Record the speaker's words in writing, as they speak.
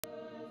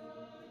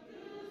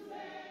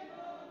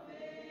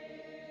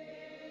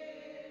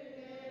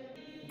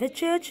The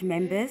church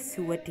members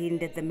who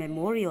attended the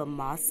memorial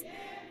mass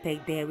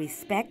paid their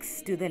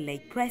respects to the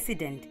late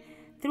president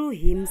through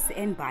hymns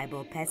and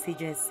Bible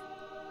passages.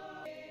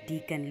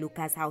 Deacon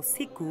Lucas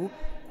Hausiku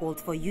called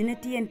for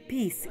unity and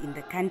peace in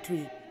the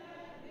country.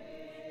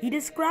 He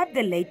described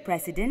the late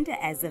president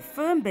as a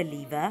firm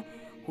believer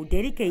who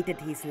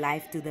dedicated his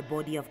life to the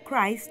body of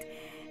Christ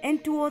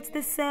and towards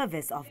the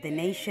service of the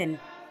nation.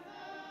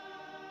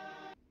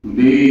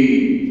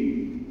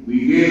 Today,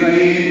 we gather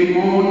here to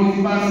mourn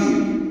his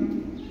passing.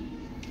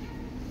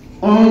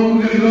 On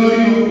to the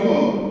glory of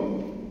God.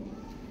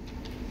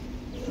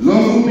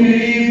 Those who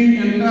believe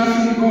and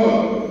trust in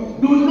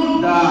God do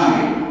not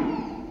die,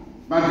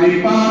 but they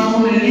pass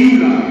on a new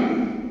life.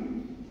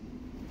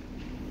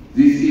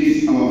 This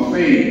is our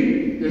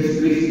faith as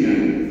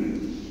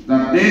Christians,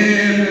 that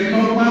there is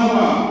no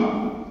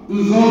power to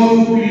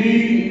those who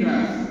believe in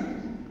Christ.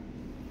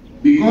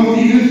 Because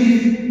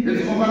Jesus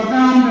has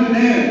overcome the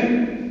death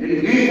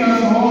and gave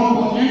us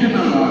hope for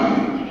eternal life.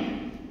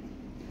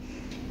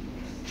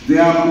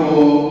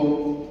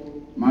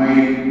 Therefore, my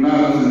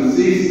brothers and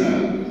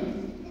sisters,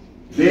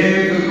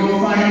 there is no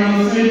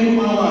final say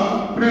to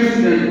our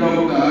President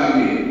Dr.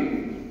 Hage,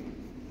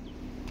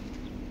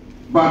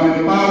 but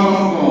the power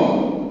of God,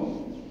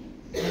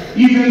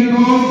 even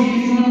though he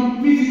is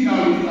not physical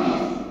with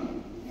us,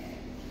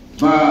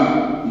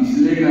 but his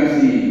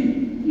legacy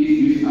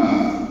is with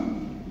us.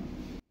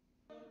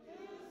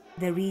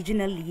 The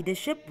regional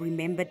leadership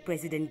remembered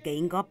President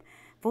Geingob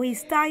for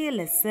his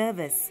tireless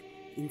service,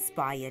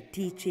 inspired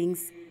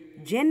teachings,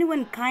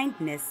 genuine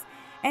kindness,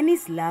 and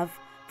his love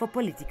for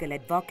political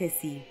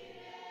advocacy.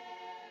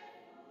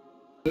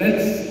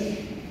 Let's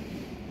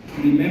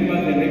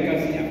remember the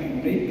legacy of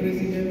the late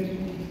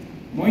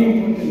president. More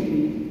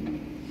importantly,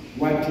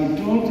 what he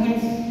taught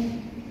us,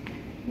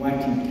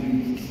 what he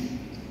preached.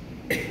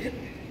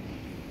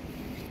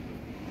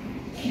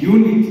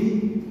 Unity,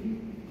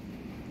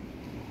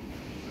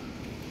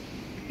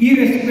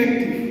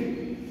 irrespective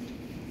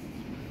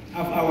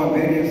of our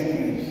various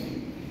tribes.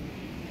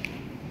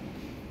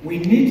 We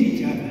need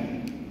each other.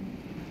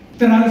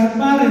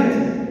 Transparent,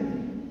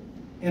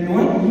 and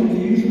what we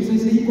usually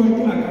say equal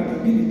to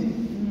accountability.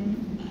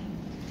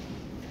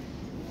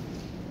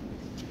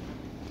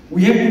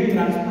 We have to be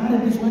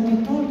transparent, is what he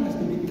told us,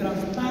 to be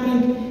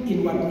transparent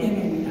in whatever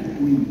we are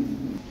doing.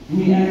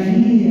 We are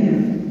here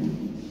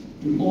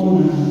to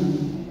honor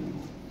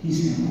his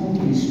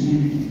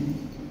accomplishment,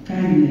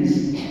 kindness,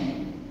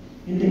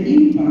 and the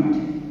impact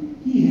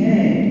he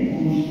had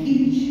on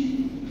each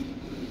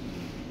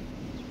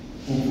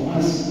of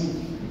us,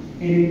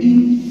 and it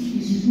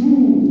is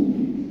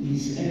through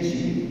his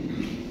action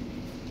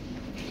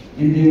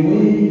and the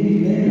way he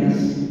led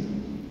us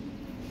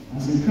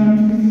as a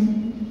country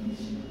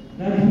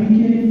that we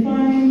can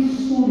find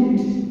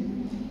solace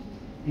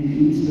and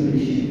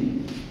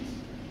inspiration.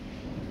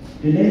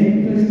 The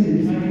late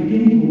President Hage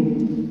Geingob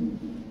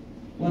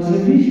was a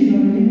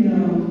visionary leader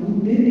who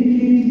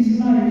dedicated his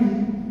life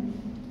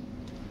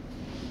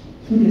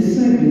to the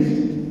service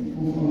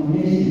of our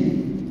nation.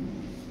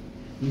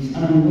 His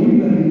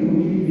unwavering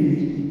commitment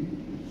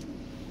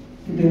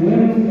to the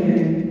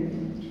welfare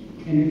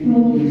and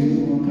progress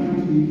of our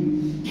country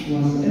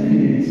was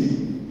evident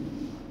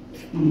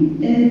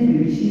in every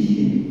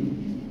decision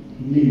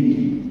he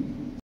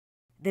made.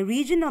 The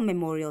regional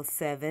memorial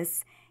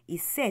service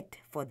is set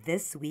for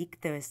this week,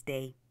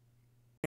 Thursday.